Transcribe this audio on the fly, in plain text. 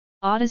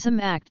Autism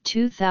Act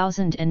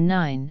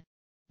 2009,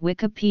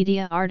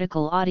 Wikipedia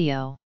article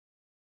audio.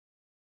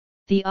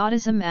 The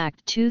Autism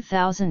Act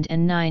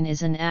 2009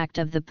 is an act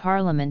of the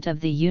Parliament of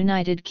the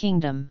United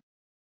Kingdom.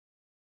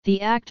 The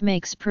act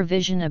makes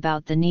provision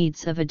about the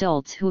needs of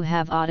adults who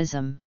have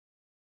autism.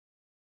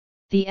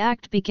 The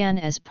act began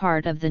as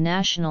part of the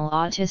National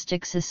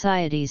Autistic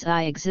Society's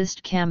I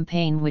Exist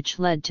campaign, which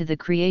led to the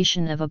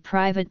creation of a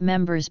private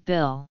member's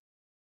bill.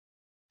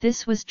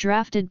 This was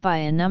drafted by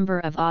a number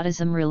of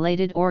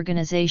autism-related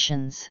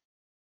organizations.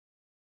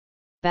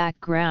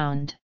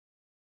 Background.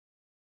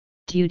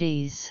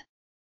 Duties.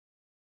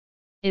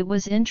 It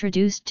was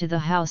introduced to the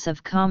House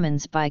of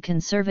Commons by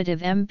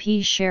Conservative MP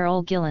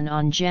Cheryl Gillan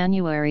on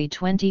January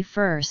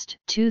 21,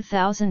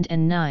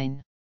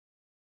 2009.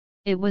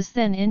 It was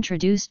then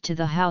introduced to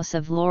the House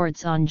of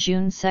Lords on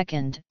June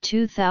 2,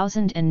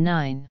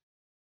 2009.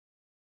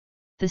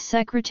 The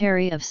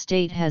Secretary of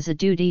State has a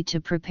duty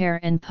to prepare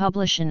and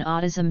publish an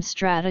autism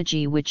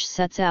strategy which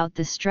sets out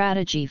the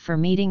strategy for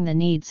meeting the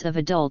needs of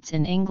adults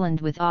in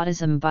England with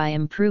autism by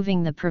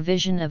improving the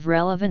provision of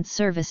relevant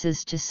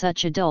services to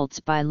such adults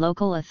by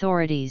local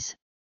authorities,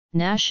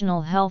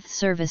 national health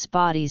service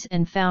bodies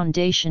and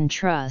foundation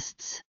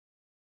trusts.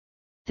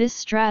 This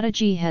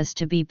strategy has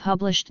to be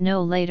published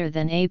no later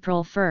than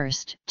April 1,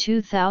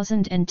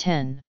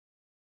 2010.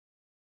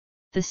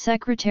 The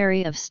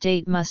Secretary of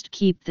State must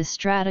keep the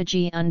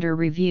strategy under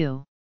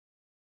review.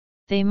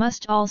 They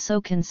must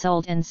also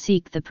consult and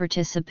seek the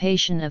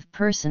participation of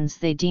persons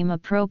they deem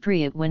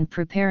appropriate when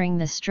preparing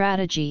the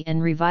strategy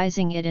and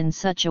revising it in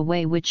such a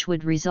way which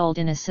would result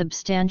in a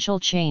substantial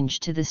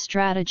change to the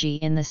strategy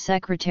in the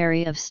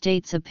Secretary of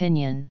State's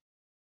opinion.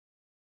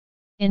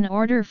 In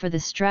order for the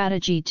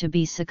strategy to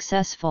be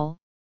successful,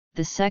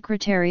 the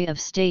Secretary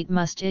of State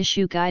must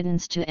issue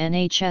guidance to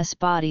NHS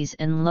bodies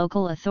and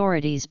local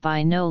authorities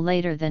by no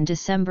later than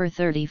December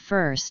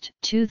 31,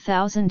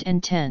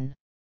 2010.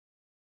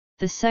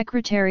 The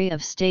Secretary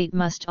of State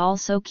must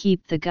also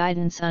keep the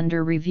guidance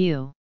under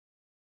review.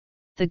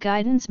 The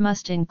guidance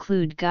must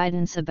include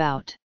guidance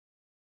about.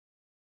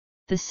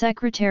 The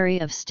Secretary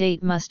of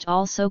State must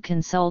also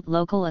consult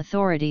local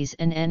authorities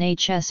and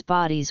NHS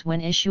bodies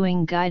when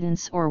issuing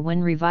guidance or when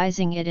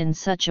revising it in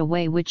such a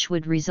way which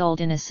would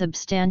result in a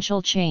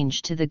substantial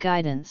change to the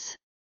guidance.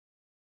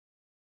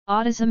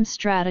 Autism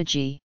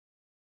strategy.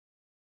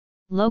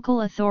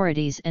 Local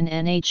authorities and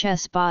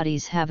NHS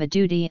bodies have a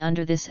duty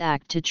under this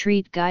Act to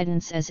treat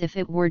guidance as if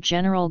it were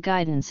general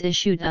guidance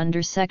issued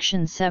under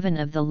Section 7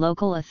 of the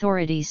Local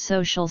Authorities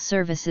Social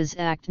Services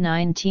Act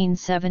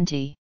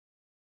 1970.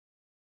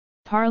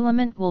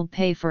 Parliament will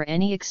pay for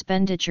any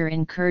expenditure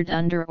incurred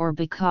under or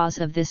because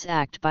of this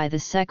Act by the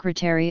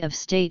Secretary of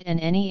State and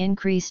any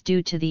increase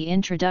due to the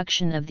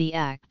introduction of the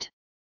Act.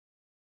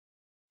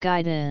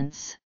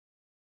 Guidance.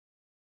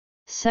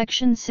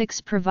 Section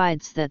 6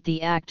 provides that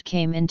the Act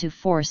came into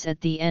force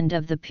at the end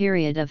of the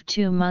period of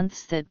 2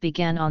 months that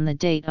began on the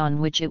date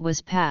on which it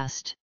was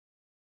passed.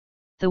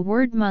 The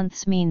word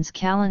months means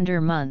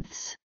calendar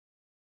months.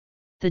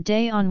 The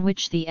day on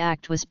which the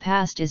Act was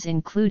passed is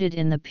included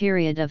in the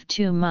period of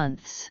 2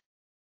 months.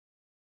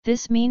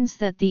 This means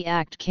that the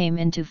Act came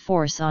into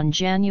force on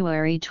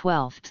January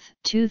 12,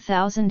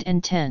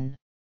 2010.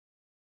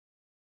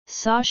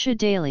 Sasha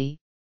Daly,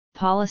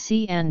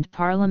 Policy and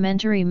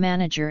Parliamentary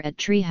Manager at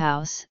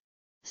Treehouse,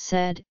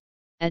 said,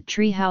 "At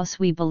Treehouse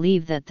we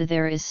believe that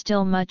there is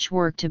still much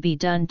work to be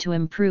done to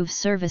improve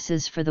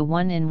services for the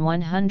 1 in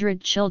 100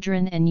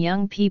 children and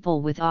young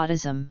people with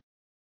autism.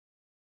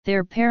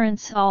 Their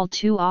parents all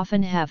too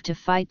often have to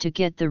fight to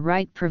get the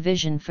right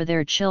provision for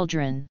their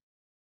children.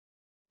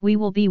 We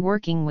will be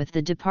working with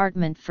the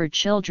Department for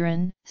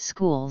Children,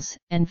 Schools,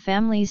 and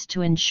Families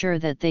to ensure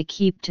that they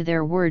keep to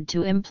their word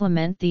to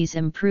implement these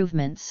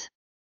improvements."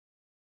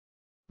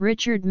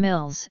 Richard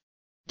Mills,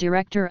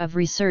 Director of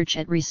Research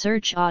at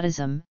Research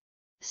Autism,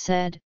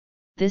 said,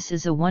 "This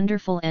is a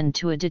wonderful end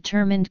to a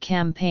determined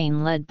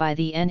campaign led by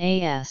the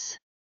NAS.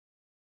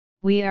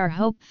 We are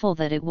hopeful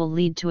that it will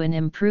lead to an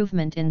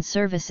improvement in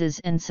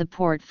services and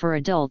support for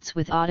adults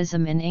with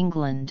autism in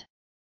England.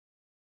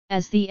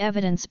 As the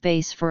evidence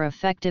base for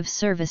effective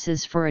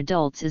services for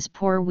adults is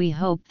poor, we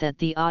hope that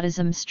the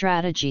autism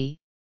strategy,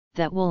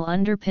 that will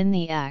underpin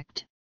the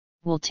Act,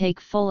 will take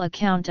full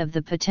account of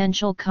the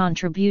potential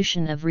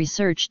contribution of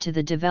research to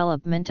the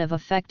development of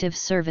effective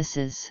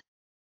services."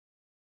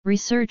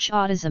 Research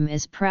Autism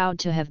is proud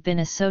to have been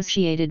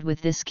associated with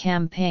this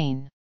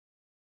campaign.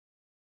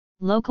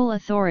 Local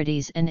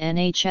authorities and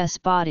NHS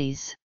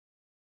bodies.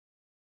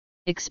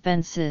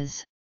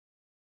 Expenses.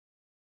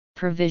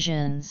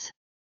 Provisions.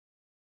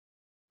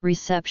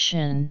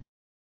 Reception.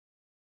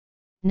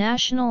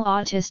 National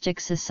Autistic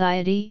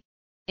Society,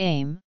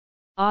 AIM,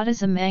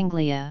 Autism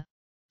Anglia,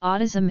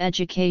 Autism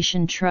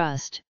Education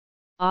Trust,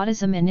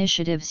 Autism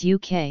Initiatives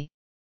UK,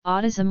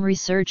 Autism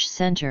Research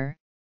Centre,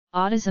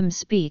 Autism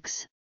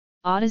Speaks,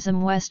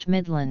 Autism West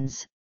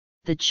Midlands,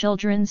 the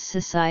Children's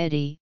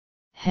Society,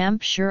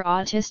 Hampshire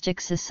Autistic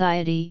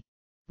Society,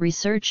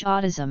 Research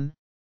Autism,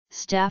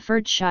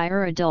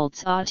 Staffordshire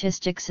Adults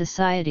Autistic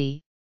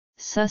Society,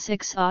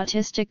 Sussex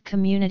Autistic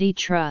Community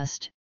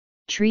Trust,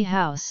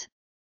 Treehouse,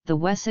 the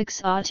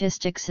Wessex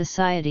Autistic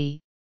Society,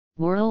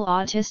 World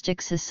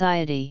Autistic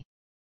Society.